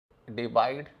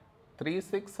divide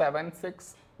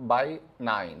 3676 by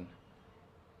 9.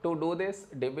 To do this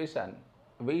division,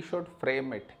 we should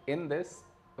frame it in this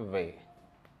way.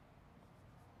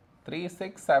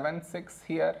 3676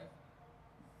 here,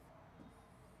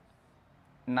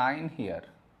 9 here.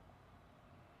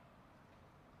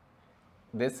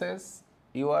 This is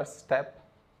your step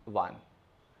 1.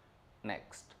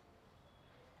 Next,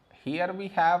 here we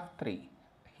have 3,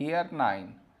 here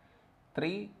 9,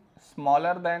 3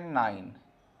 smaller than 9.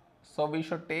 So we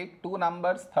should take two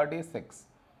numbers 36.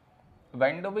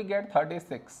 When do we get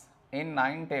 36? In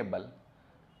 9 table,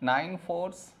 9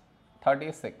 fours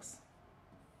 36.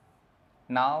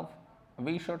 Now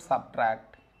we should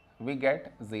subtract, we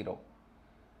get 0.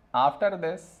 After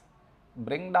this,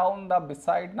 bring down the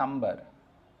beside number,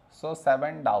 so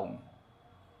 7 down.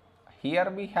 Here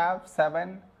we have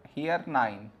 7, here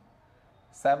 9.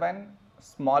 7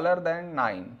 smaller than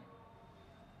 9.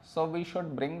 So we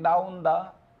should bring down the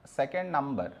second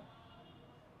number.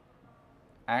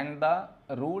 And the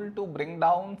rule to bring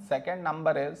down second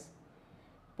number is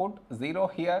put 0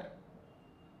 here,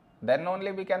 then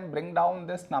only we can bring down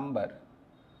this number.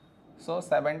 So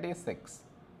 76.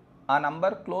 A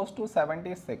number close to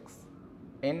 76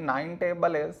 in 9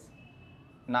 table is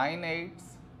 9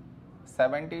 8s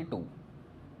 72.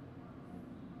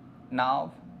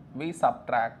 Now we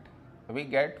subtract, we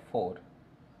get 4.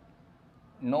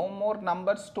 No more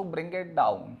numbers to bring it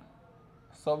down.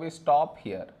 So we stop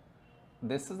here.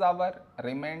 This is our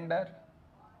remainder,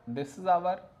 this is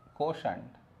our quotient.